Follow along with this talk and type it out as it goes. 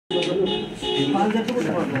Citizen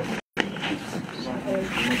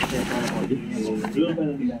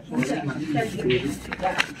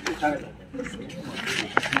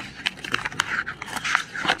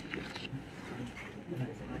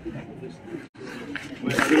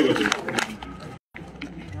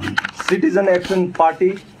action party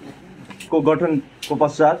को गठन को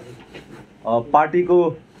पश्चात पार्टी को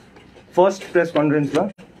फर्स्ट प्रेस कन्फरेन्स में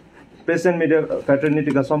प्रेस एंड मीडिया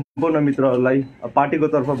फ्रेटर्निटी का संपूर्ण मित्रहरूलाई पार्टी को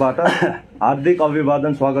तर्फबाट हार्दिक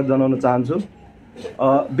अभिवादन स्वागत जनाउन चाहन्छु।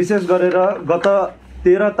 विशेष गरेर गत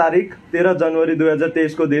 13 जनवरी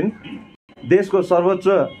 2023 को दिन देश को सर्वोच्च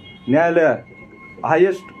न्यायालय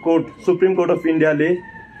highest court supreme court of India ले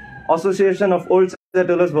association of old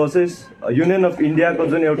settlers versus union of India को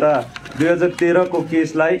जुन एउटा 2013 को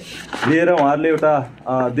केसलाई लिएर उहाँहरूले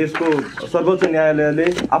एउटा देशको सर्वोच्च न्यायालयले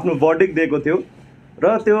आफ्नो भर्डिक्ट दिएको थियो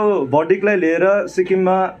र त्यो भर्डिक्टलाई लिएर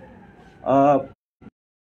सिक्किममा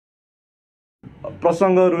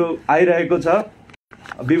प्रसङ्गहरू आइरहेको छ,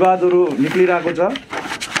 विवादहरू निक्लिरहेको छ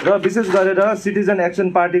र विशेष गरेर सिटिजन एक्सन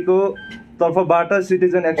पार्टीको तर्फबाट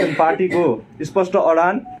सिटिजन एक्सन पार्टीको स्पष्ट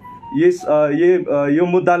अडान यो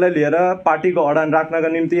मुद्दालाई लिएर पार्टीको अडान राख्नका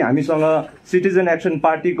निम्ति हामीसँग सिटिजन एक्सन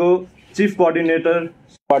पार्टीको चीफ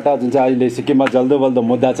कोअर्डिनेटरबाट जुन चाहिँ अहिले सिक्किममा जल्दो बल्दो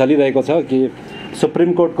मुद्दा चलिरहेको छ कि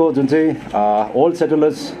सुप्रिम कोर्टको जुन चाहिँ ओल्ड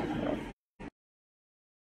सेटलर्स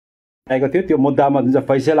आएको थियो त्यो मुद्दामा जुन चाहिँ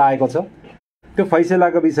फैसला आएको छ त्यो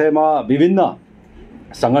फैसलाको विषयमा विभिन्न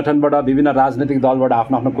सङ्गठनबाट विभिन्न राजनीतिक दलबाट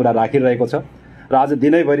आफ्नो आफ्नो कुरा राखिरहेको छ र आज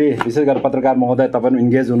दिनैभरि विशेष गरेर पत्रकार महोदय तपाईँ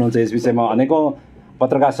इन्गेज हुनुहुन्छ यस विषयमा अनेकौँ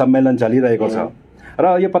पत्रकार सम्मेलन चलिरहेको छ र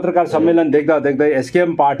यो पत्रकार सम्मेलन देख्दा देख्दै एसकेएम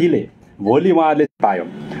पार्टीले भोलि उहाँहरूले पायो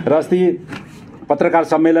र अस्ति पत्रकार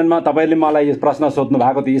सम्मेलनमा तपाईँले मलाई प्रश्न सोध्नु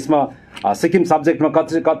भएको थियो यसमा सिक्किम सब्जेक्टमा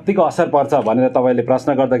कतिको असर पर्छ भनेर तपाईँले प्रश्न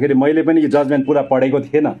गर्दाखेरि मैले पनि यो जजमेन्ट पुरा पढेको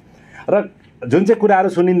थिएन र जुन चाहिँ कुराहरू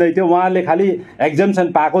सुनिँदै थियो उहाँले खालि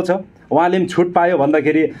एक्जम्सन पाएको छ, उहाँले पनि छुट पायो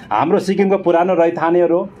भन्दाखेरि हाम्रो सिक्किमको पुरानो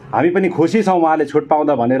रैथानेहरू हामी पनि खुसी छौँ उहाँले छुट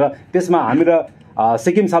पाउँदा भनेर। त्यसमा हामी र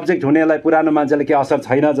सिक्किम सब्जेक्ट हुनेलाई पुरानो मान्छेले के असर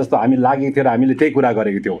छैन जस्तो हामी लागेको थियो र हामीले त्यही कुरा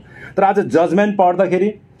गरेको थियौँ। तर आज जजमेन्ट पढ्दाखेरि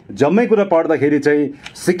जम्मै कुरा पढ्दाखेरि चाहिँ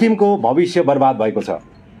सिक्किमको भविष्य बर्बाद भएको छ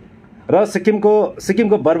र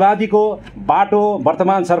सिक्किमको बर्बादीको बाटो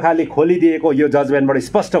वर्तमान सरकारले खोलिदिएको यो जजमेन्टबाट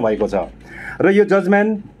स्पष्ट भएको छ र यो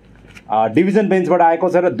जजमेन्ट डिभिजन बेन्चबाट आएको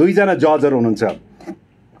छ र दुईजना जजहरू हुनुहुन्छ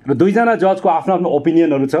र दुईजना जजको आफ्नो आफ्नो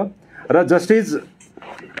ओपिनियनहरू छ र जस्टिस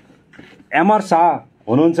एमआर शाह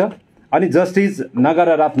हुनुहुन्छ अनि जस्टिस नगर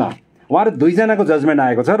रत्न, उहाँहरू दुईजनाको जजमेन्ट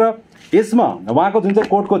आएको छ र यसमा उहाँको जुन चाहिँ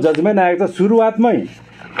कोर्टको जजमेन्ट आएको छ सुरुवातमै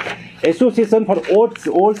एसोसिएसन फर ओल्ड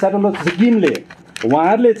सेटलर्स सिक्किमले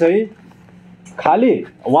उहाँहरूले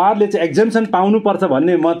चाहिँ एक्जम्सन पाउनुपर्छ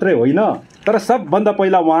भन्ने मात्रै होइन तर सबभन्दा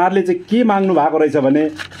पहिला उहाँहरूले चाहिँ के माग्नु भएको रहेछ भने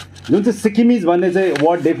जुन चाहिँ सिक्किमिज भन्ने चाहिँ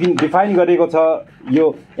वर्ड डिफाइन गरेको छ यो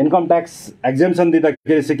इन्कम ट्याक्स एक्जम्सन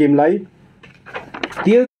दिँदाखेरि सिक्किमलाई,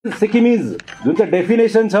 त्यो सिक्किमिज जुन चाहिँ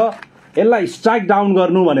डेफिनेसन छ यसलाई स्ट्राइक डाउन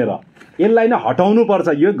गर्नु भनेर यसलाई नै हटाउनु पर्छ,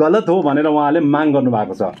 यो गलत हो भनेर उहाँले माग गर्नु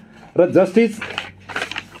भएको छ र जस्टिस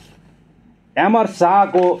एमआर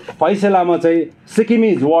शाहको फैसलामा चाहिँ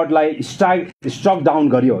सिक्किमिज वर्डलाई स्ट्राइक डाउन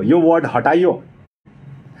गरियो, यो वर्ड हटाइयो।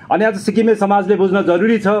 अनि आज सिक्किमे समाजले बुझ्न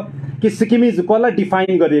जरुरी छ कि सिक्किमिज कसलाई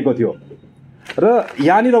डिफाइन गरिएको थियो र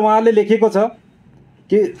यहाँनिर उहाँले लेखेको छ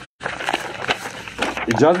कि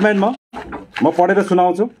जजमेन्टमा म पढेर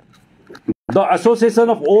सुनाउँछु। The Association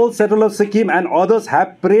of Old Settlers Sikkim and others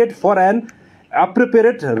have prayed for an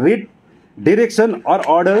appropriate writ direction or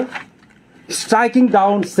order striking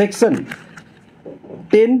down section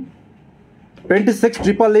 1026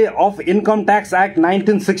 AAA of Income Tax Act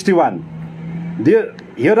 1961,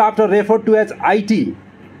 hereafter referred to as IT,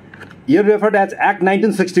 here referred as Act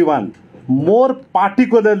 1961. More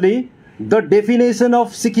particularly, the definition of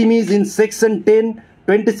Sikkimese in section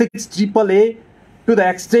 1026 AAA to the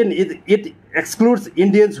extent it excludes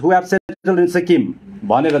Indians who have settled in Sikkim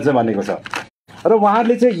भनेर चाहिँ भनेको छ र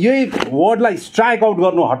उहाँहरूले चाहिँ यही वर्डलाई strike out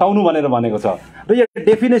गर्नु हटाउनु भनेर भनेको छ र यो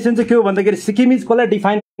डेफिनेसन चाहिँ के हो भन्दाखेरि सिक्किमिज कसलाई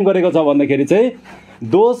डिफाइन गरेको छ भन्दाखेरि चाहिँ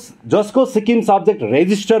जसको सिक्किम सब्जेक्ट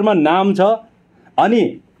रेजिस्टरमा नाम छ अनि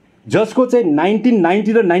जसको चाहिँ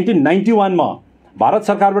 1990 र 1991 मा भारत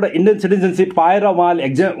सरकारबाट इन्डियन सिटिजनसिप पाएर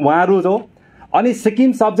उहाँहरू हो अनि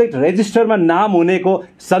सिक्किम सब्जेक्ट रेजिस्टरमा नाम हुनेको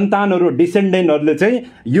सन्तानहरू डिसेन्डेन्टहरूले चाहिँ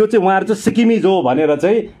यो चाहिँ उहाँहरू चाहिँ सिक्किमिज हो भनेर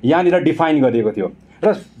चाहिँ यहाँनिर डिफाइन गरिएको थियो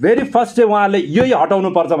र भेरी फर्स्ट चाहिँ उहाँहरूले यही हटाउनु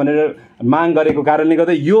पर्छ भनेर माग गरेको कारणले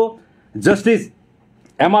गर्दा यो जस्टिस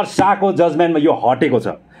एमआर शाहको जजमेन्टमा यो हटेको छ।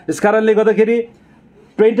 यस कारणले गर्दाखेरि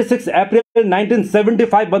 26 अप्रिल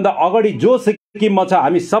 1975 भन्दा अगाडि जो सिक्किममा छ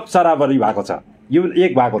हामी सब बराबरी भएको छ, यो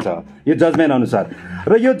एक भएको छ यो जजमेन्ट अनुसार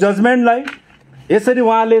र यो जजमेन्टलाई यसरी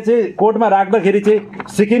उहाँले चाहिँ कोर्टमा राख्दाखेरि चाहिँ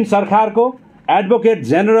सिक्किम सरकारको एडभोकेट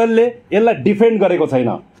जेनरलले यसलाई डिफेन्ड गरेको छैन,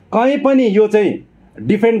 कहीँ पनि यो चाहिँ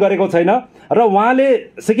डिफेन्ड गरेको छैन र उहाँले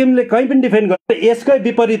सिक्किमले कहीँ पनि डिफेन्ड गरेको। यसकै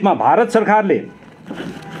विपरीतमा भारत सरकारले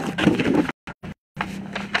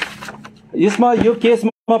यसमा यो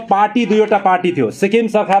केसमा पार्टी दुईवटा पार्टी थियो, सिक्किम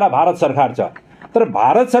सरकार र भारत सरकार छ। तर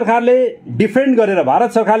भारत सरकारले डिफेन्ड गरेर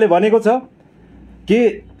भारत सरकारले भनेको छ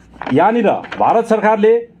कि यहाँनिर भारत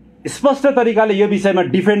सरकारले स्पष्ट तरिकाले यो विषयमा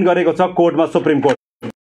डिफेन्ड गरेको छ कोर्टमा, supreme court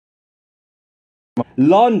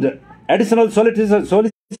law and additional solicitation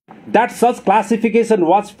that such classification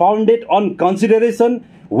was founded on consideration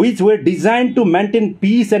which were designed to maintain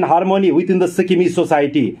peace and harmony within the Sikkimese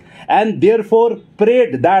society and therefore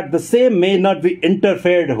prayed that the same may not be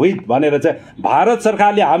interfered with भनेर चाहिँ भारत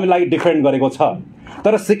सरकारले हामीलाई defend गरेको छ।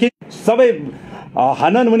 तर सिक्किम सबै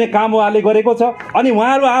हनन हुने काम उहाँले गरेको छ अनि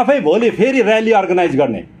उहाँहरू आफै भोलि फेरि र्याली अर्गनाइज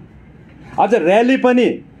गर्ने, अझ र्याली पनि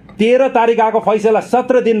 13 तारिक आएको फैसला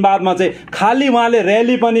 17 दिन बादमा चाहिँ खालि उहाँले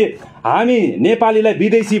र्याली पनि हामी नेपालीलाई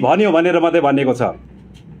विदेशी भन्यो भनेर मात्रै भनेको छ।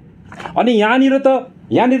 अनि यहाँनिर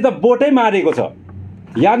त बोटै मारेको छ।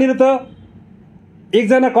 यहाँनिर त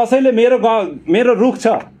एकजना कसैले मेरो रुख छ,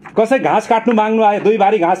 कसै घाँस काट्नु माग्नु आयो, 2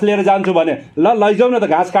 भारी घाँस लिएर जान्छु भने ल लैजाऊ न त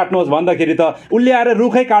घाँस काट्नुहोस् भन्दाखेरि त उसले आएर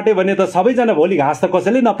रुखै काट्यो भने त सबैजना भोलि घाँस त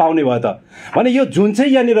कसैले नपाउने भयो त भने यो जुन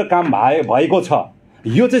चाहिँ यहाँनिर काम भएको छ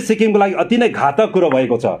यो चाहिँ सिक्किमको लागि अति नै घातक कुरो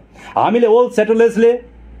भएको छ। हामीले ओल्ड सेटलर्सले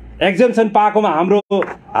एक्जम्पसन पाएकोमा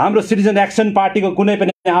हाम्रो सिटिजन एक्सन पार्टीको कुनै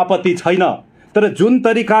पनि आपत्ति छैन, तर जुन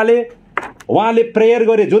तरिकाले उहाँले प्रेयर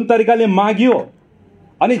गरे, जुन तरिकाले माग्यो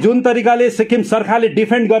अनि जुन तरिकाले सिक्किम सरकारले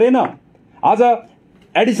डिफेन्ड गरेन। आज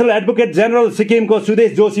एडिसनल एडभोकेट जेनरल सिक्किमको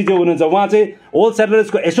सुदेश जोशी जो हुनुहुन्छ, उहाँ चाहिँ ओल्ड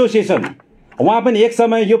सेटलर्सको एसोसिएसन, उहाँ पनि एक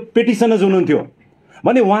समय यो पिटिसनर्स हुनुहुन्थ्यो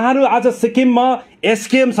भने उहाँहरू आज सिक्किममा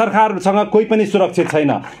एसकेएम सरकारसँग कोही पनि सुरक्षित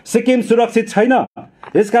छैन, सिक्किम सुरक्षित छैन।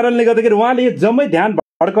 यसकारणले गर्दाखेरि उहाँले यो जम्मै ध्यान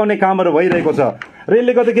भड्काउने कामहरू भइरहेको छ र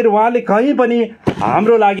यसले गर्दाखेरि उहाँले कहीँ पनि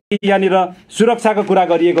हाम्रो लागि यहाँनिर सुरक्षाको कुरा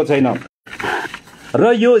गरिएको छैन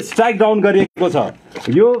र यो स्ट्राइक डाउन गरिएको छ।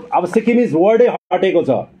 यो अब सिक्किमिज वर्डै हटेको छ।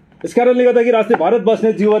 यसकारणले गर्दाखेरि अस्ति भरत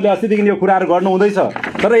बस्नेतज्यूहरूले अस्तिदेखि यो कुराहरू गर्नु हुँदैछ,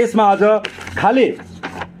 तर यसमा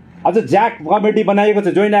अझ ज्याक कमिटी बनाइएको छ,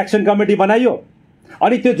 जोइन्ट एक्सन कमिटी बनाइयो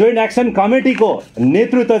अनि त्यो जोइन्ट एक्सन कमिटीको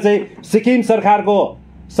नेतृत्व चाहिँ सिक्किम सरकारको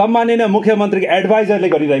सम्माननीय मुख्यमन्त्रीको एडभाइजरले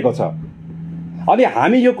गरिरहेको छ। अनि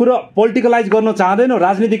हामी यो कुरो पोलिटिकलाइज गर्न चाहदैनौँ,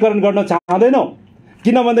 राजनीतिकरण गर्न चाहदैनौँ,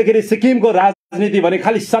 किन भन्दाखेरि सिक्किमको राजनीति भने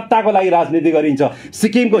खालि सत्ताको लागि राजनीति गरिन्छ,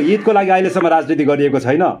 सिक्किमको हितको लागि अहिलेसम्म राजनीति गरिएको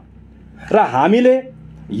छैन। र हामीले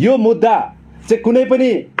यो मुद्दा चाहिँ कुनै पनि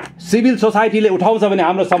सिभिल सोसाइटीले उठाउँछ भने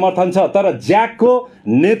हाम्रो समर्थन छ, तर ज्याकको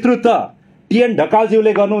नेतृत्व टिएन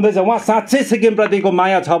ढकालज्यूले गर्नुहुँदैछ। उहाँ साँच्चै सिक्किमप्रतिको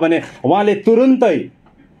माया छ भने उहाँले तुरुन्तै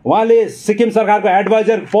सिक्किम सरकारको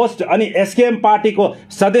एडभाइजर पोस्ट अनि एसकेएम पार्टीको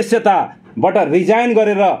सदस्यताबाट रिजाइन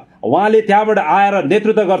गरेर उहाँले त्यहाँबाट आएर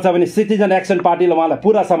नेतृत्व गर्छ भने सिटिजन एक्सन पार्टीले उहाँलाई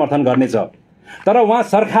पुरा समर्थन गर्नेछ। तर उहाँ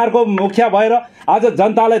सरकारको मुखिया भएर आज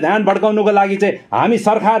जनतालाई ध्यान भड्काउनुको लागि चाहिँ हामी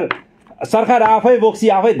सरकार आफै बोक्सी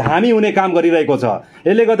आफै धामी हुने काम गरिरहेको छ।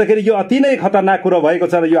 यसले गर्दाखेरि यो अति नै खतरनाक कुरो भएको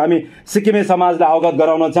छ र यो हामी सिक्किमे समाजलाई अवगत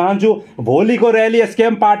गराउन चाहन्छु। भोलिको र्याली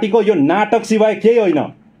एसकेएम पार्टीको यो नाटक सिवाय केही होइन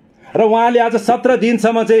र उहाँले आज 17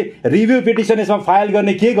 दिनसम्म चाहिँ रिभ्यू पिटिसन यसमा फाइल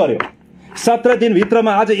गर्ने के गर्यो? 17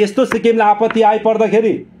 दिनभित्रमा आज यस्तो सिक्किमलाई आपत्ति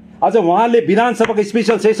आइपर्दाखेरि आज उहाँले विधानसभाको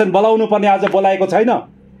स्पेसल सेसन बोलाउनु पर्ने आज बोलाएको छैन।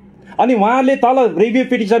 अनि उहाँले तल रिभ्यू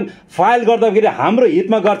पिटिसन फाइल गर्दाखेरि हाम्रो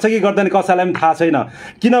हितमा गर्छ कि गर्दैन कसैलाई पनि थाहा छैन,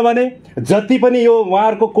 किनभने जति पनि यो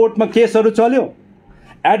उहाँहरूको कोर्टमा केसहरू चल्यो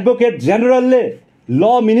एडभोकेट जेनरलले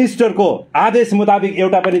ल मिनिस्टरको आदेश मुताबिक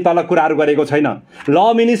एउटा पनि तल कुराहरू गरेको छैन।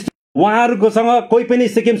 ल मिनिस्टर उहाँहरूकोसँग कोही पनि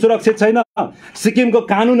सिक्किम सुरक्षित छैन, सिक्किमको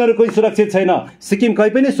कानुनहरू कोही सुरक्षित छैन, सिक्किम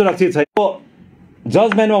कहीँ पनि सुरक्षित छैन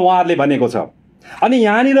जजमेन्टमा उहाँहरूले भनेको छ। अनि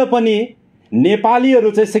यहाँनिर पनि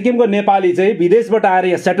नेपालीहरू चाहिँ सिक्किमको नेपाली चाहिँ विदेशबाट आएर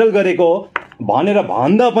यहाँ सेटल गरेको भनेर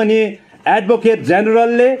भन्दा पनि एडभोकेट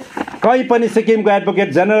जेनरलले कहीँ पनि सिक्किमको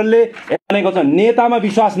एडभोकेट जेनरलले भनेको छ नेतामा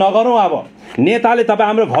विश्वास नगरौँ। अब नेताले तपाईँ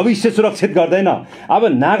हाम्रो भविष्य सुरक्षित गर्दैन। अब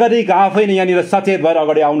नागरिक आफै नै यहाँनिर सचेत भएर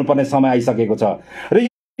अगाडि आउनुपर्ने समय आइसकेको छ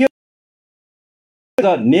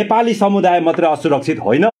र नेपाली समुदाय मात्रै असुरक्षित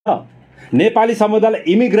होइन, नेपाली समुदायलाई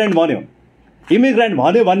इमिग्रेन्ट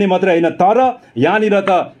भन्यो भन्ने मात्रै होइन, तर यहाँनिर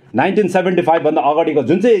त 1975 भन्दा अगाडिको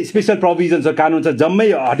जुन चाहिँ स्पेसल प्रोभिजन छ, कानुन छ,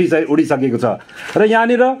 जम्मै उडिसकेको छ। र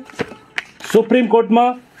यहाँनिर सुप्रिम कोर्टमा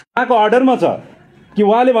उहाँको अर्डरमा छ कि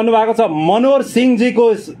उहाँले भन्नुभएको छ मनोहर सिंहजीको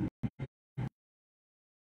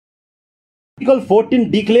article 14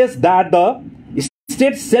 declares that the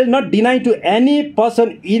state shall not deny to any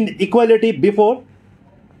person in equality before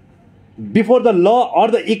the law or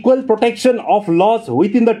the equal protection of laws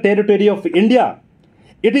within the territory of India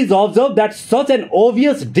it is observed that such an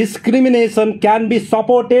obvious discrimination can be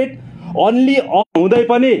supported only हुँदै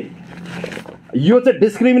पनि यो चाहिँ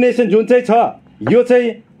discrimination जुन चाहिँ छ यो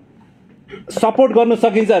चाहिँ support गर्न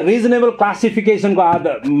सकिन्छ रिजनेबल क्लासिफिकेसनको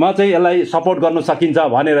आधारमा चाहिँ यसलाई सपोर्ट गर्न सकिन्छ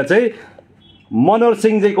भनेर चाहिँ मनोहर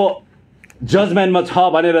सिंहजीको जजमेन्टमा छ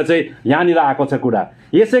भनेर चाहिँ यहाँनिर आएको छ कुरा।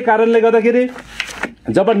 यसै कारणले गर्दाखेरि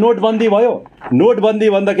जब नोटबन्दी भयो, नोटबन्दी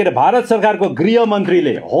भन्दाखेरि भारत सरकारको गृह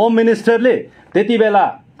मन्त्रीले, होम मिनिस्टरले त्यति बेला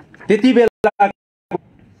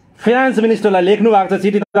फाइनान्स मिनिस्टरलाई लेख्नु भएको छ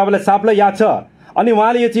चिठी, तपाईँलाई सापलाई याद छ। अनि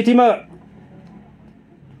उहाँले यो चिठीमा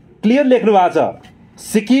क्लियर लेख्नु भएको छ,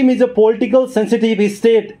 Sikkim is a political sensitive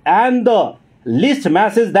estate and the least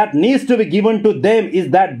message that needs to be given to them is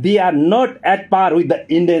that they are not at par with the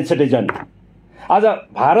Indian citizen। आज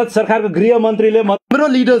भारत सरकारको गृह मन्त्रीले हाम्रो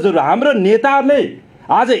लिडर्सहरू, हाम्रो नेताहरूले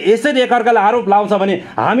आज यसरी एकअर्कालाई आरोप लाउँछ भने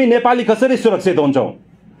हामी नेपाली कसरी सुरक्षित हुन्छौँ?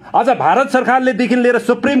 आज भारत सरकारले देखि लिएर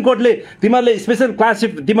सुप्रिम कोर्टले तिमीहरूले स्पेसल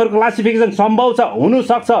तिमीहरूको क्लासिफिकेसन सम्भव छ,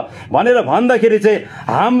 हुनसक्छ भनेर भन्दाखेरि चाहिँ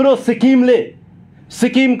हाम्रो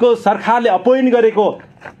सिक्किमको सरकारले अपोइन्ट गरेको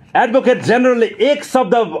एडभोकेट जेनरलले एक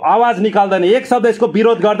शब्द आवाज निकाल्दैन, एक शब्द यसको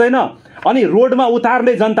विरोध गर्दैन अनि रोडमा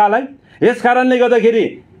उतार्ने जनतालाई। यस कारणले गर्दाखेरि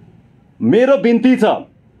मेरो बिन्ती छ,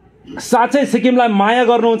 साँच्चै सिक्किमलाई माया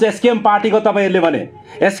गर्नुहुन्छ एसकेएम पार्टीको तपाईँहरूले भने,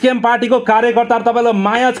 एसकेएम पार्टीको कार्यकर्ताहरू तपाईँलाई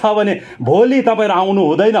माया छ भने भोलि तपाईँहरू आउनु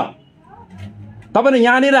हुँदैन। तपाईँले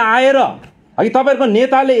यहाँनिर आएर अघि तपाईँहरूको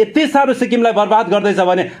नेताले यति साह्रो सिक्किमलाई बर्बाद गर्दैछ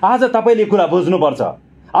भने आज तपाईँले कुरा बुझ्नुपर्छ।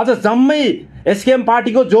 आज जम्मै एसकेएम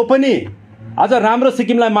पार्टीको जो पनि आज राम्रो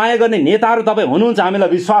सिक्किमलाई माया गर्ने नेताहरू तपाईँ हुनुहुन्छ, हामीलाई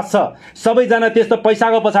विश्वास छ। सबैजना त्यस्तो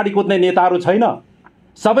पैसाको पछाडि कुद्ने नेताहरू छैन,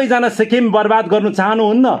 सबैजना सिक्किम बर्बाद गर्नु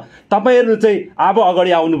चाहनुहुन्न। तपाईँहरू चाहिँ अब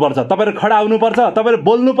अगाडि आउनुपर्छ, तपाईँहरू खडा हुनुपर्छ, तपाईँहरू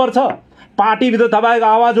बोल्नुपर्छ, पार्टीभित्र तपाईँको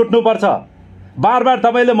आवाज उठ्नुपर्छ। बार बार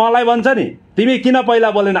तपाईँले मलाई भन्छ नि तिमी किन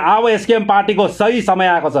पहिला बोलेन, अब एसकेएम पार्टीको सही समय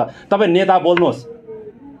आएको छ, तपाईँ नेता बोल्नुहोस्।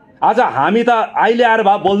 आज हामी त अहिले आएर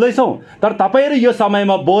बोल्दैछौँ, तर तपाईँहरू यो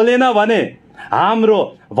समयमा बोलेन भने हाम्रो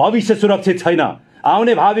भविष्य सुरक्षित छैन,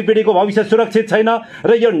 आउने भावी पिँढीको भविष्य सुरक्षित छैन।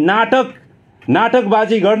 र यो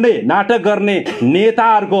नाटकबाजी नाटक गर्ने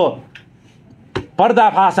नेताहरूको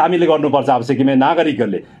पर्दाफास हामीले गर्नुपर्छ। अब सिक्किमे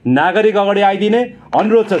नागरिक अगाडि आइदिने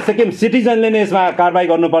अनुरोध छ, सिक्किम सिटिजनले नै यसमा कारबाही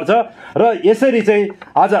गर्नुपर्छ। र यसरी चाहिँ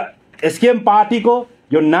आज एसकेएम पार्टीको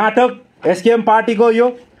यो नाटक, एसकेएम पार्टीको यो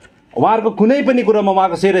उहाँहरूको कुनै पनि कुरोमा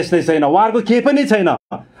उहाँको सिरियसनेस छैन, उहाँहरूको केही पनि छैन।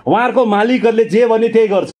 उहाँहरूको मालिकहरूले जे भने त्यही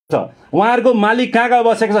गर्छ। उहाँहरूको मालिक कहाँ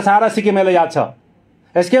बसेको छ सारा सिक्किमेलाई याद छ।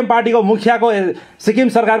 एसकेएम पार्टीको मुखियाको, सिक्किम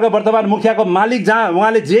सरकारको वर्तमान मुखियाको मालिक जहाँ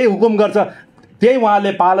उहाँले जे हुकुम गर्छ त्यही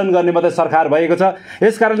उहाँले पालन गर्ने मात्रै सरकार भएको छ।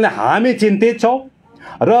 यस कारणले हामी चिन्तित छौँ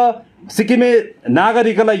र सिक्किमे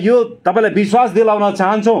नागरिकलाई यो तपाईँलाई विश्वास दिलाउन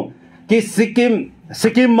चाहन्छौँ कि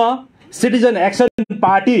सिक्किममा citizen action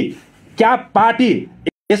party, cap party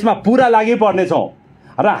यसमा पुरा लागि पर्नेछौँ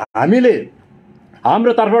र हामीले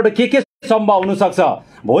हाम्रो तर्फबाट के सम्भव हुनसक्छ।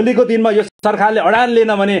 भोलिको दिनमा यो सरकारले अडान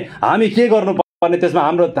लिएन भने हामी के गर्नुपर्ने त्यसमा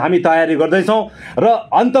हामी तयारी गर्दैछौँ र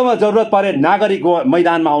अन्तमा जरुरत परे नागरिक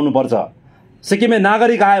मैदानमा आउनुपर्छ। सिक्किमे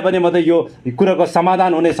नागरिक आयो भने मात्रै यो कुराको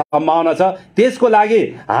समाधान हुने सम्भावना छ। त्यसको लागि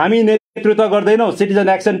हामी नेतृत्व गर्दैनौँ, सिटिजन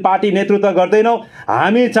एक्सन पार्टी नेतृत्व गर्दैनौँ।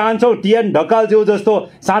 हामी चाहन्छौँ टिएन ढकालज्यू जस्तो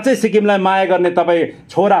साँच्चै सिक्किमलाई माया गर्ने तपाईँ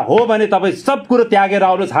छोरा हो भने तपाईँ सब कुरो त्यागेर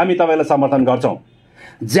आउनुहोस्, हामी तपाईँलाई समर्थन गर्छौँ।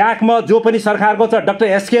 ज्याकमा जो पनि सरकारको छ डाक्टर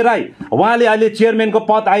एसके राई, उहाँले अहिले चेयरम्यानको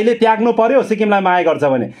पद अहिले त्याग्नु पर्यो सिक्किमलाई माया गर्छ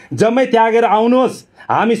भने, जम्मै त्यागेर आउनुहोस्,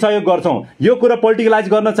 हामी सहयोग गर्छौँ। यो कुरा पोलिटिकलाइज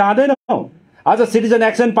गर्न चाहँदैनौँ। आज सिटिजन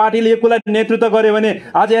एक्सन पार्टीले यो कुरा नेतृत्व गर्यो भने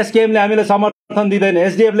आज एसकेएमले हामीलाई समर्थन दिँदैन,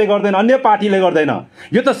 एसडिएफले गर्दैन, अन्य पार्टीले गर्दैन।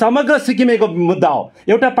 यो त समग्र सिक्किमेको मुद्दा हो,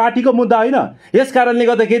 एउटा पार्टीको मुद्दा होइन। यस कारणले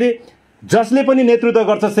गर्दाखेरि जसले पनि नेतृत्व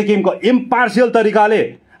गर्छ सिक्किमको इम्पार्सियल तरिकाले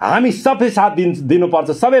हामी सबै साथ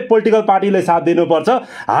दिनुपर्छ, सबै पोलिटिकल पार्टीले साथ दिनुपर्छ।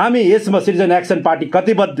 हामी यसमा सिटिजन एक्सन पार्टी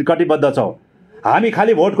कटिबद्ध छौँ। हामी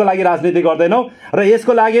खालि भोटको लागि राजनीति गर्दैनौँ र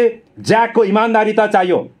यसको लागि ज्याकको इमान्दारिता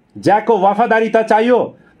चाहियो, ज्याकको वफादारिता चाहियो,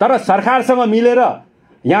 तर सरकारसँग मिलेर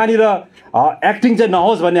यहाँनिर एक्टिङ चाहिँ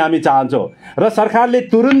नहोस् भन्ने हामी चाहन्छौँ। र सरकारले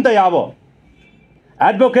तुरुन्तै अब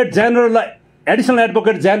एडिसनल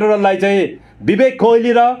एडभोकेट जेनरललाई चाहिँ विवेक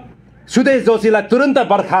कोइली र सुदेश जोशीलाई तुरुन्तै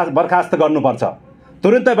बर्खास्त गर्नुपर्छ,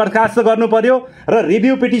 तुरुन्तै बर्खास्त गर्नु पर्यो। र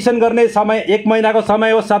रिभ्यू पिटिसन गर्ने समय 1 महिनाको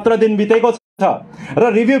समय हो, 17 दिन बितेको छ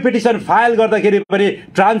र रिभ्यू पिटिसन फाइल गर्दाखेरि पनि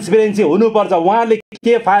ट्रान्सपेरेन्सी हुनुपर्छ। उहाँले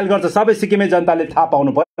के फाइल गर्छ सबै सिक्किमे जनताले थाहा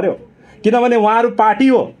पाउनु पर्यो, किनभने उहाँहरू पार्टी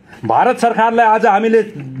हो। भारत सरकारलाई आज हामीले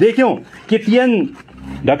देख्यौँ कि टिएन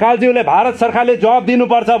ढकालज्यूले भारत सरकारले जवाब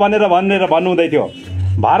दिनुपर्छ भनेर भन्नुहुँदै थियो।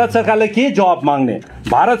 भारत सरकारले के जवाब माग्ने,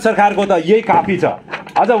 भारत सरकारको त यही काफी छ।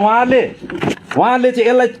 आज उहाँले चाहिँ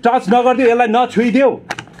यसलाई टच नगरिदियो, यसलाई नछुइदियो,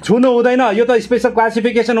 छुनु हुँदैन, यो त स्पेसल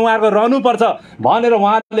क्लासिफिकेसन उहाँहरूको रहनुपर्छ भनेर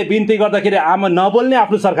उहाँले बिन्ती गर्दाखेरि आमा नबोल्ने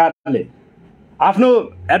आफ्नो सरकारले, आफ्नो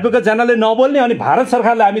एडभोकेट जनरलले नबोल्ने, अनि भारत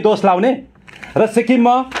सरकारले हामी दोष लाउने। र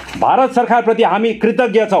सिक्किममा भारत सरकारप्रति हामी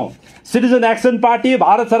कृतज्ञ छौँ। सिटिजन एक्सन पार्टी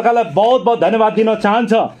भारत सरकारलाई बहुत बहुत धन्यवाद दिन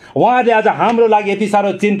चाहन्छ। उहाँले आज हाम्रो लागि यति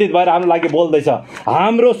साह्रो चिन्तित भएर हाम्रो लागि बोल्दैछ,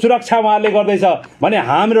 हाम्रो सुरक्षा उहाँले गर्दैछ भने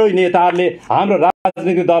हाम्रो नेताहरूले, हाम्रो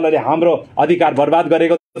राजनीतिक दलहरूले हाम्रो अधिकार बर्बाद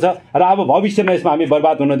गरेको छ र अब भविष्यमा यसमा हामी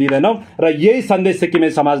बर्बाद हुन दिँदैनौँ र यही सन्देश सिक्किमे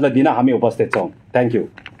समाजलाई दिन हामी उपस्थित छौँ। Thank you.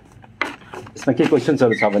 यसमा के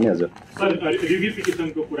क्वेसन्सहरू छ भने हजुर? सर, रिभ्यू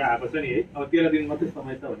पिटिसनको कुरा आएको छ नि है, अब 13 दिन मात्रै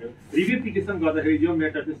समय छ भने रिभ्यू पिटिसन गर्दाखेरि यो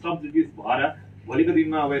म्याटर चाहिँ सब जुडिस भएर भोलिको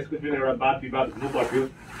दिनमा अब यसको जुन एउटा वाद विवाद हुनु पर्थ्यो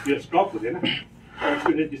यो स्टप हुँदैन,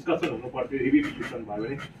 यसको डिस्कसन हुनु पर्थ्यो रिभ्यू पिटिसन भयो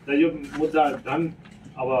भने, र यो मुद्दा झन्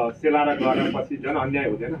अब सेलाएर गएर पछि झन् अन्याय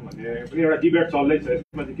हुँदैन भन्ने पनि एउटा डिबेट चल्दैछ।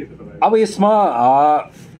 यसमा चाहिँ के छ तपाईँ? अब यसमा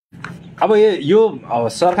अब यो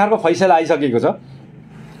सरकारको फैसला आइसकेको छ,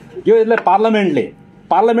 यो यसलाई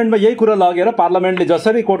पार्लियामेन्टमा यही कुरा लगेर पार्लियामेन्टले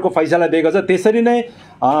जसरी कोर्टको फैसला दिएको छ त्यसरी नै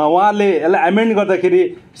उहाँले यसलाई एमेन्ड गर्दाखेरि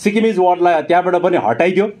सिक्किमिज वर्डलाई त्यहाँबाट पनि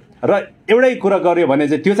हटाइदियो र एउटै कुरा गर्यो भने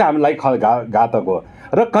चाहिँ त्यो चाहिँ हामीलाई घातक हो।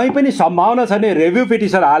 र कहीँ पनि सम्भावना छ भने रिभ्यू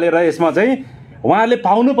पिटिसन हालेर यसमा चाहिँ उहाँहरूले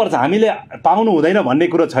पाउनुपर्छ, हामीले पाउनु हुँदैन भन्ने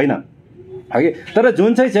कुरो छैन है। तर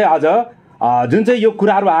जुन चाहिँ आज जुन चाहिँ यो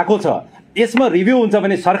कुराहरू आएको छ यसमा रिभ्यू हुन्छ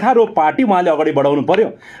भने सरकार हो पार्टी उहाँले अगाडि बढाउनु पर्यो,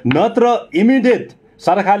 नत्र इमिडिएट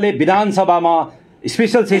सरकारले विधानसभामा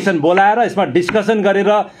स्पेसल सेसन बोलाएर यसमा डिस्कसन गरेर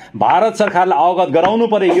भारत सरकारलाई अवगत गराउनु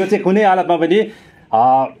पर्यो। यो चाहिँ कुनै हालतमा पनि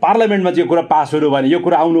पार्लियामेन्टमा चाहिँ यो कुरा पास हुनु भएन, यो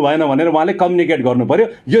कुरा आउनु भएन भनेर उहाँले कम्युनिकेट गर्नु पर्यो।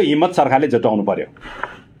 यो हिम्मत सरकारले जुटाउनु पर्यो।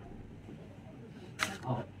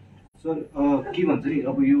 सर के भन्छ नि,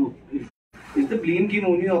 अब यो is the blame game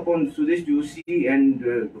only upon Sudesh Joshi and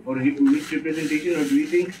for misrepresentation, or do you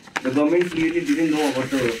think the government clearly didn't know about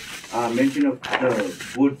the mention of the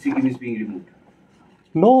word Sikkim is being removed?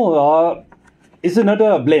 No, it's not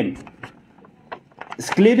a blame. It's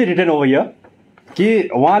clearly written over here कि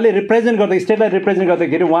उहाँले represent गर्दै स्टेटलाई represent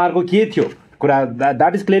गर्दाखेरि उहाँहरूको के थियो कुरा,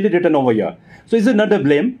 that is clearly written over here. So it's not a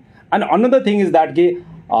blame. And another thing is that कि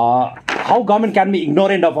how government can be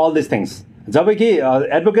ignorant of all these things. जबकि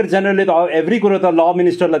एडभोकेट जनरलले त एभ्री कुरो त ल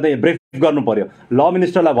मिनिस्टरलाई त ब्रिफ गर्नु पर्यो, ल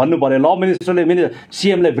मिनिस्टरलाई भन्नु पर्यो, ल मिनिस्टरले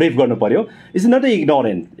सिएमलाई ब्रिफ गर्नु पर्यो. It's not A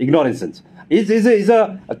ignorance, is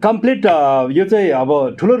a complete यो चाहिँ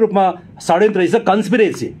अब ठुलो रूपमा षड्यन्त्र, इज अ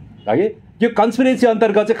कन्सपिरेसी है. यो कन्सपिरेसी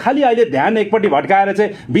अन्तर्गत चाहिँ खालि अहिले ध्यान एकपट्टि भट्काएर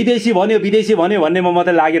चाहिँ विदेशी भन्यो भन्नेमा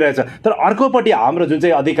मात्रै लागिरहेछ, तर अर्कोपट्टि हाम्रो जुन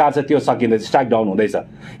चाहिँ अधिकार छ त्यो सकिँदैछ, स्ट्राइक डाउन हुँदैछ.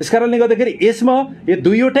 यस कारणले गर्दाखेरि यसमा यो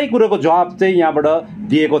दुईवटै कुरोको जवाब चाहिँ यहाँबाट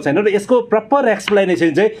दिएको छैन र यसको प्रपर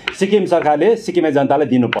एक्सप्लेनेसन चाहिँ सिक्किम सरकारले सिक्किमे जनतालाई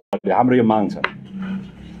दिनु पर्यो, हाम्रो यो माग छ.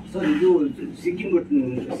 सर यो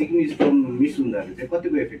सिक्किम इज फ्रम मिस हुँदाखेरि चाहिँ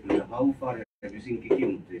कतिको इफेक्ट हुन्छ, how far have you seen के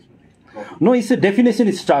हुन्छ यसमा? No, it's a definition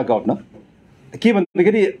is Starc out न. के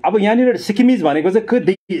भन्दाखेरि अब यहाँनिर सिक्किमिज भनेको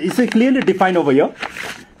चाहिँ इट्स क्लियरली डिफाइन ओभर यो,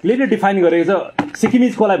 क्लियरली डिफाइन गरेको छ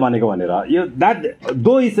सिक्किमिज कसलाई भनेको भनेर. यो द्याट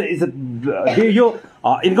दो इज यो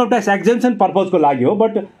इन्कम ट्याक्स एक्जेम्सन पर्पजको लागि हो,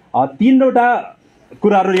 बट तीनवटा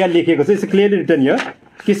कुराहरू यहाँ लेखिएको छ. इट्स क्लियरली रिटन यो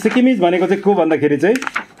कि सिक्किमिज भनेको चाहिँ को भन्दाखेरि चाहिँ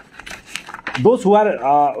दोज हु आर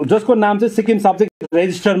जसको नाम चाहिँ सिक्किम सब्जेक्ट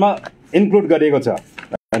रेजिस्टरमा इन्क्लुड गरिएको छ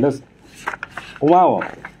हेर्नुहोस् उहाँ हो.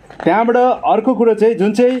 त्यहाँबाट अर्को कुरो चाहिँ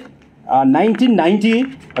जुन चाहिँ 1990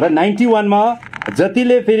 र 91मा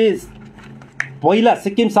जतिले फेरि पहिला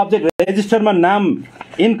सिक्किम सब्जेक्ट रेजिस्टरमा नाम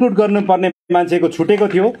इन्क्लुड गर्नुपर्ने मान्छेको छुटेको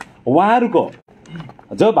थियो, उहाँहरूको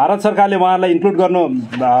जब भारत सरकारले उहाँहरूलाई इन्क्लुड गर्नु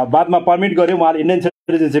बादमा पर्मिट गर्यो, उहाँले इन्डियन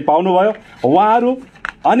सिटिजनसिप पाउनुभयो, उहाँहरू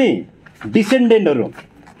अनि डिसेन्डेन्टहरू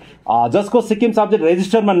जसको सिक्किम सब्जेक्ट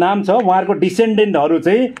रेजिस्टरमा नाम छ उहाँहरूको डिसेन्डेन्टहरू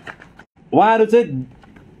चाहिँ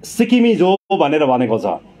सिक्किमिज हो भनेर भनेको छ.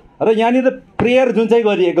 र यहाँनिर प्रेयर जुन चाहिँ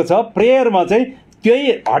गरिएको छ प्रेयरमा चाहिँ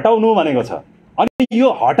त्यही हटाउनु भनेको छ. अनि यो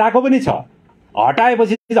हटाएको पनि छ.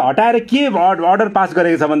 हटाएपछि हटाएर के अर्डर पास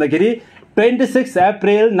गरेको छ भन्दाखेरि 26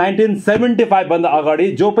 अप्रिल 1975 भन्दा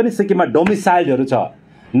अगाडि जो पनि सिक्किममा डोमिसाइल्डहरू छ,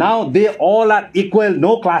 now they all are equal,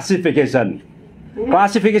 no classification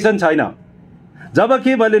छैन. जब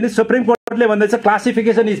के भन्यो नि सुप्रिम कोर्टले भन्दैछ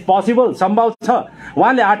क्लासिफिकेसन इज पोसिबल, सम्भव छ.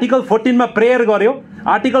 उहाँले आर्टिकल 14 मा प्रेयर गर्यो,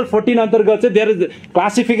 आर्टिकल 14 अन्तर्गत चाहिँ देयर इज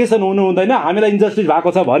क्लासिफिकेसन हुनु हुँदैन, हामीलाई इन्जस्टिस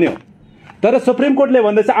भएको छ भन्यो. तर सुप्रिम कोर्टले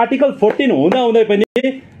भन्दैछ आर्टिकल 14 हुँदा हुँदै पनि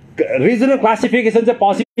रिजनल क्लासिफिकेसन चाहिँ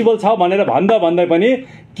पोसिबल छ भनेर भन्दै पनि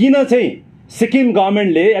किन चाहिँ सिक्किम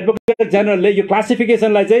गभर्मेन्टले एडभोकेट जेनरलले यो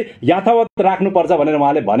क्लासिफिकेसनलाई चाहिँ यथावत राख्नुपर्छ भनेर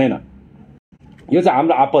उहाँले भनेन. यो चाहिँ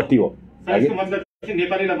हाम्रो आपत्ति हो.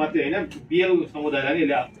 नेपालीलाई मात्रै हैन, बीएल समुदायलाई नि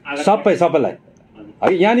सबैलाई है.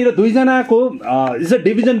 यहाँनिर दुईजनाको is a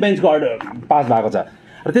division बेन्चको order pass भएको छ.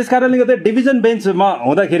 र त्यस कारणले गर्दा डिभिजन बेन्चमा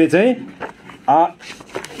हुँदाखेरि चाहिँ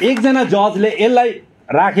एकजना जजले यसलाई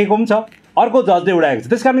राखेको पनि छ, अर्को जजले उडाएको छ।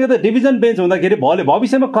 त्यस कारणले गर्दा डिभिजन बेन्च हुँदाखेरि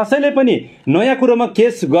भविष्यमा कसैले पनि नयाँ कुरोमा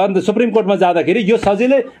केस गर्न सुप्रिम कोर्टमा जाँदाखेरि यो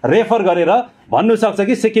सजिलै रेफर गरेर भन्नु सक्छ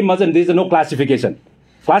कि सिक्किममा चाहिँ दिस नो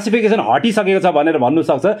क्लासिफिकेसन हटिसकेको छ भनेर भन्नु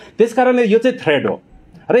सक्छ। त्यस कारणले यो चाहिँ थ्रेड हो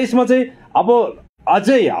र यसमा चाहिँ अब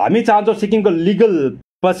अझै हामी चाहन्छौँ सिक्किमको लिगल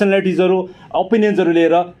पर्सनालिटिजहरू ओपिनियन्सहरू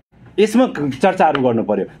लिएर यसमा चर्चाहरू गर्नु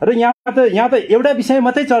पर्यो। र यहाँ त एउटा विषय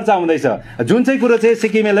मात्रै चर्चा हुँदैछ, जुन चाहिँ कुरो चाहिँ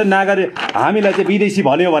सिक्किमेलाई नागरिक हामीलाई चाहिँ विदेशी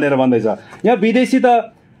भन्यो भनेर भन्दैछ। यहाँ विदेशी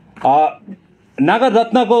त नागर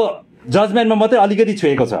रत्नको जजमेन्टमा मात्रै अलिकति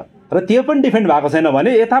छुएको छ र त्यो पनि डिफेन्ड भएको छैन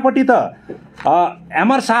भने यतापट्टि त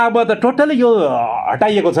एमआर शाहमा त टोटली यो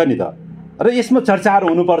हटाइएको छ नि त। र यसमा चर्चाहरू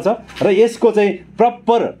हुनुपर्छ र यसको चाहिँ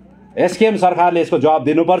प्रपर एसकेएम सरकारले यसको जवाब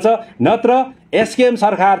दिनुपर्छ, नत्र एसकेएम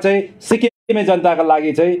सरकार चाहिँ सिक्किमे जनताका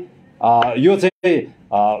लागि चाहिँ यो चाहिँ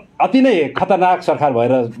अति नै खतरनाक सरकार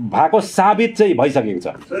भएर भएको साबित चाहिँ भइसकेको छ।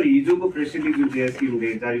 सर हिजोको प्रेस रिलिज जुन चाहिँ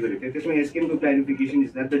एसकेएमले जारी गरेको थियो त्यसमा एसकेएमको क्ल्यारिफिकेसन इज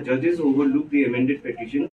दैट द जजेस overlook the एमेन्डेड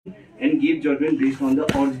petition and give judgement based on the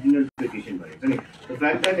original petition भनेको छ नि। The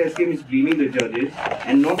fact that SKM is blaming the जजेस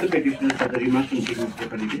and not the petitioners for the remarks in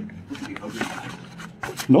petition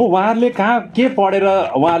no उहाँहरूले कहाँ के पढेर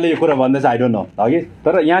उहाँले यो कुरा भन्दैछ आई डोन्ट नो हगि।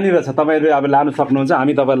 तर यहाँनिर छ, तपाईँहरू अब लानु सक्नुहुन्छ,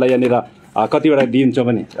 हामी तपाईँहरूलाई यहाँनिर कतिवटा दिन्छौँ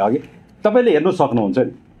पनि हगि, तपाईँले हेर्नु सक्नुहुन्छ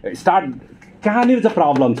नि स्टार्ट कहाँनिर चाहिँ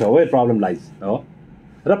प्रब्लम छ, वेयर प्रब्लम लाइज हो।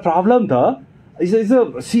 र प्रब्लम त इज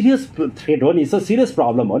अ सिरियस थ्रेट हो नि, इट्स अ सिरियस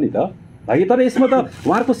प्रब्लम हो नि त हगि। तर यसमा त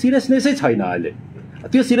उहाँहरूको सिरियसनेसै छैन, अहिले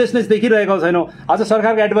त्यो सिरियसनेस देखिरहेको छैनौँ। अझ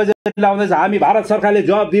सरकारको एडभाइजरी आउँदैछ हामी भारत सरकारले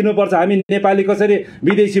जवाब दिनुपर्छ, हामी नेपाली कसरी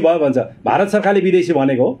विदेशी भयो भन्छ। भारत सरकारले विदेशी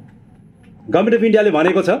भनेको हो, गभर्मेन्ट अफ इन्डियाले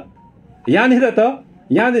भनेको छ।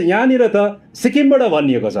 यहाँनिर त सिक्किमबाट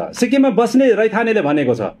भनिएको छ, सिक्किममा बस्ने रैथानेले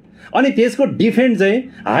भनेको छ। अनि त्यसको डिफेन्ड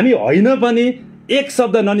चाहिँ हामी होइन पनि एक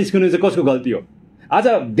शब्द ननिस्किनु चाहिँ कसको गल्ती हो? आज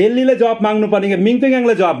दिल्लीले जवाब माग्नुपर्ने कि मिङतो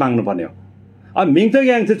ग्याङले जवाब माग्नुपर्ने हो? अब मिङतो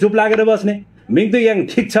ग्याङ चाहिँ चुप लागेर बस्ने, मिङतो ग्याङ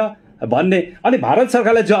ठिक छ भन्ने, अनि भारत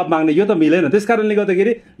सरकारले जवाब माग्ने, यो त मिलेन। त्यस कारणले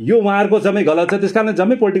गर्दाखेरि यो उहाँहरूको जम्मै गलत छ। त्यस कारण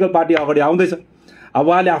जम्मै पोलिटिकल पार्टी अगाडि आउँदैछ। अब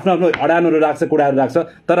उहाँले आफ्नो आफ्नो अडानहरू राख्छ, कुराहरू राख्छ,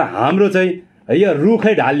 तर हाम्रो चाहिँ यो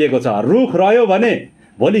रुखै ढालिएको छ। रुख रह्यो भने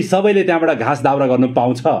भोलि सबैले त्यहाँबाट घाँस दाउरा गर्नु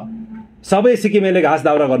पाउँछ, सबै सिक्किमेले घाँस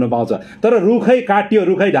दाउरा गर्नु पाउँछ। तर रुखै काटियो,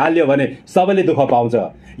 रुखै ढालियो भने सबैले दुःख पाउँछ।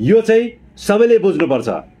 यो चाहिँ सबैले बुझ्नुपर्छ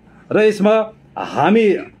र यसमा हामी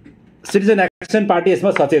सिटिजन एक्सन पार्टी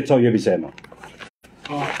यसमा सचेत छौँ यो विषयमा।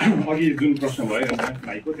 अघि जुन प्रश्न भयो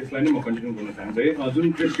भाइको त्यसलाई नै म कन्टिन्यू गर्न चाहन्छु।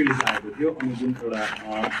 जुन प्रेस रिलिज आएको थियो अनि जुन एउटा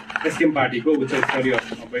एसकेएम पार्टीको उच्च स्तरीय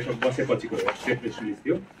बैठक बसेपछिको प्रेस रिलिज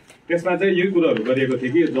थियो, त्यसमा चाहिँ यही कुरोहरू गरिएको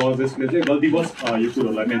थियो कि जजेसले चाहिँ गल्तीवश यो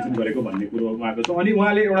कुरोहरूलाई मेन्सन गरेको भन्ने कुरो उहाँको छ। अनि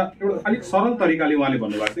उहाँले एउटा अलिक सरल तरिकाले उहाँले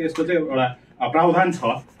भन्नुभएको छ यसको चाहिँ एउटा प्रावधान छ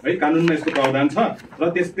है, कानुनमा यसको प्रावधान छ र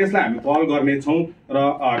त्यसलाई हामी पहल गर्नेछौँ र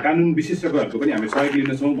कानुन विशेषज्ञहरूको पनि हामी सहयोग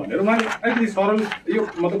लिनेछौँ भनेर उहाँले अलिकति सरल, यो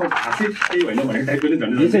मतलब खासै केही होइन भनेको टाइपको नै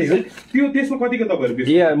झन् त्यो त्यसमा कतिको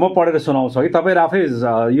तपाईँहरू म पढेर सुनाउँछु कि तपाईँहरू आफै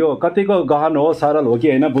यो कतिको गहन हो सरल हो कि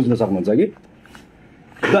होइन बुझ्न सक्नुहुन्छ कि।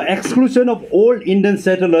 The एक्सक्लुसन of old Indian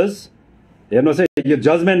settlers, हेर्नुहोस् है यो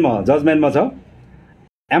जजमेन्टमा छ,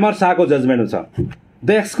 एमआर शाहको जजमेन्ट छ।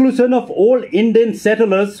 The exclusion of old Indian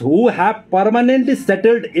settlers who have permanently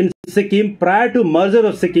settled in Sikkim prior to merger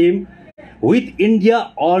of Sikkim with India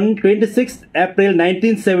on 26th April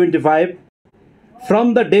 1975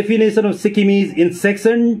 from the definition of Sikkimese in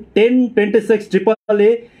section 1026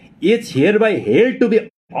 AAA is hereby held to be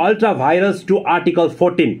ultra vires to Article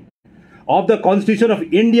 14 of the Constitution of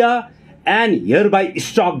India and hereby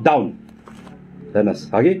struck down. हेर्नुहोस्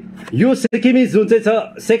अघि यो सिक्किमिज जुन चाहिँ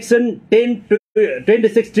छ section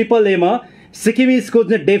 1026 AAA मा सिक्किमिजको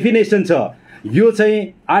जुन definition छ यो चाहिँ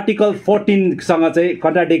आर्टिकल 14 सँग चाहिँ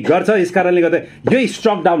कन्ट्राडिक्ट गर्छ। यस कारणले गर्दा यो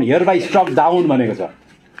struck down, here by struck down भनेको छ।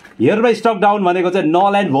 हियर बाई स्ट्रक डाउन भनेको चाहिँ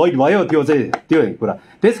नल एन्ड भोइड भयो, त्यो चाहिँ त्यो कुरा।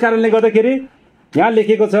 त्यस कारणले गर्दाखेरि यहाँ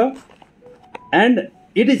लेखेको छ and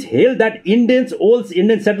it is held that old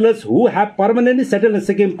Indian settlers who have permanently settled in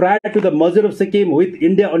Sikkim prior to the merger of Sikkim with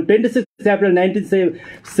India on 26 April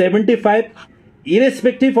 1975,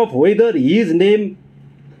 irrespective of whether his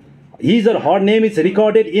or her name is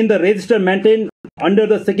recorded in the register maintained under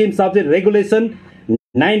the Sikkim Subject Regulation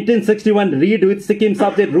 1961, read with Sikkim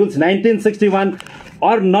Subject Rules 1961,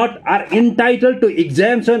 or not, are entitled to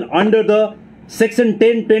exemption under the section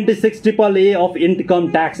 1026 AAA of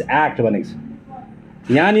Income Tax Act भनेको छ।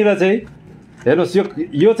 यहाँनिर चाहिँ हेर्नुहोस्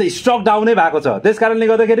यो चाहिँ struck डाउनै भएको छ। त्यस कारणले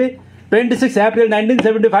गर्दाखेरि 26 अप्रिल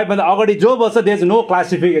 1975 भन्दा अगाडि जो बस्छ देयर इज नो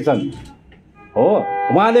क्लासिफिकेसन हो।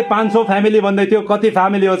 उहाँले 500 फ्यामिली भन्दै थियो, कति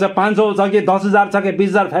फ्यामिली हो छ? 500 छ कि 10,000 छ कि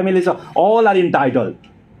 20,000 फ्यामिली छ, अल आर इन्टाइटल।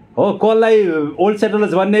 हो कसलाई ओल्ड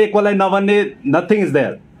सेटलर्स भन्ने कसलाई नभन्ने nothing is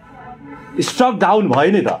there stock down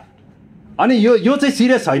भयो नि त अनि यो चाहिँ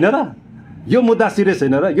सिरियस छैन र यो मुद्दा सिरियस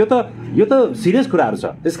छैन र यो त सिरियस कुराहरू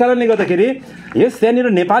छ त्यस कारणले गर्दाखेरि यस त्यहाँनिर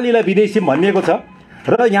नेपालीलाई विदेशी भनिएको छ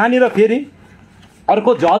र यहाँनिर फेरि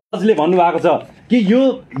अर्को जजले भन्नुभएको छ कि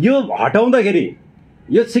यो हटाउँदाखेरि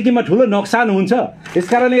यो सिक्किममा ठुलो नोक्सान हुन्छ त्यस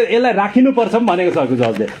कारणले यसलाई राखिनुपर्छ भनेको छ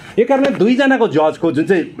जजले यो कारणले दुईजनाको जजको जुन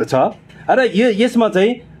चाहिँ छ र यसमा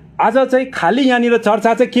चाहिँ आज चाहिँ खालि यहाँनिर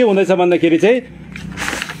चर्चा चाहिँ के हुँदैछ भन्दाखेरि चाहिँ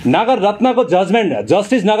नगर रत्नको जजमेन्ट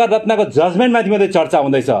जस्टिस नगर रत्नको जजमेन्टमाथि मात्रै चर्चा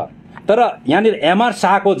हुँदैछ तर यहाँनिर एमआर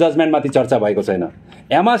शाहको जजमेन्टमाथि चर्चा भएको छैन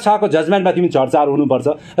एमआर शाहको जजमेन्टमाथि पनि चर्चाहरू हुनुपर्छ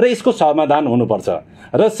र यसको समाधान हुनुपर्छ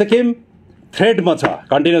र सिक्किम थ्रेडमा छ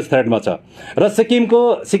कन्टिन्युस थ्रेडमा छ र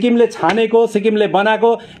सिक्किमले छानेको सिक्किमले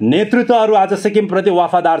बनाएको नेतृत्वहरू आज सिक्किमप्रति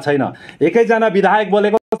वफादार छैन एकैजना विधायक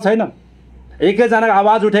बोलेको छैन एकैजनाको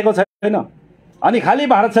आवाज उठेको छैन अनि खालि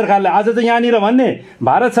भारत सरकारले आज चाहिँ यहाँनिर भन्ने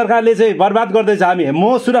भारत सरकारले चाहिँ बर्बाद गर्दैछ हामी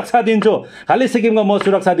म सुरक्षा दिन्छु खालि सिक्किमको म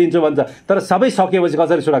सुरक्षा दिन्छु भन्छ तर सबै सकिएपछि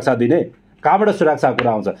कसरी सुरक्षा दिने कहाँबाट सुरक्षाको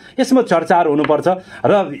कुरा आउँछ यसमा चर्चाहरू हुनुपर्छ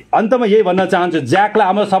र अन्तमा यही भन्न चाहन्छु ज्याकलाई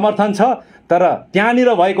हाम्रो समर्थन छ तर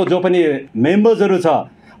त्यहाँनिर भएको जो पनि मेम्बर्सहरू छ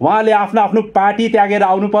उहाँले आफ्नो आफ्नो पार्टी त्यागेर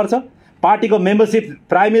आउनुपर्छ पार्टीको मेम्बरसिप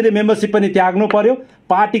प्राइमेरी मेम्बरसिप पनि त्याग्नु पर्यो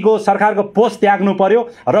पार्टीको सरकारको पोस्ट त्याग्नु पर्यो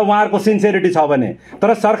र उहाँहरूको सिन्सियरिटी छ भने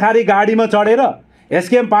तर सरकारी गाडीमा चढेर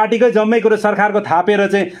एसकेएम पार्टीकै जम्मै कुरो सरकारको थापेर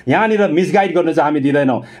चाहिँ यहाँनिर मिसगाइड गर्नु चाहिँ हामी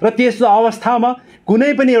दिँदैनौँ र त्यस्तो अवस्थामा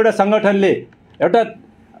कुनै पनि एउटा सङ्गठनले एउटा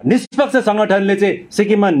निष्पक्ष सङ्गठनले चाहिँ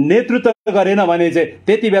सिक्किममा नेतृत्व गरेन भने चाहिँ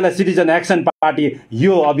त्यति बेला सिटिजन एक्सन पार्टी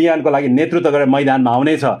यो अभियानको लागि नेतृत्व गरेर मैदानमा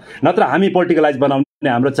आउनेछ नत्र हामी पोलिटिकलाइज बनाउने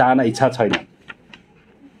हाम्रो चाहना इच्छा छैन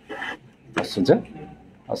हस् हुन्छ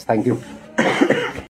हस् थ्याङ्क यू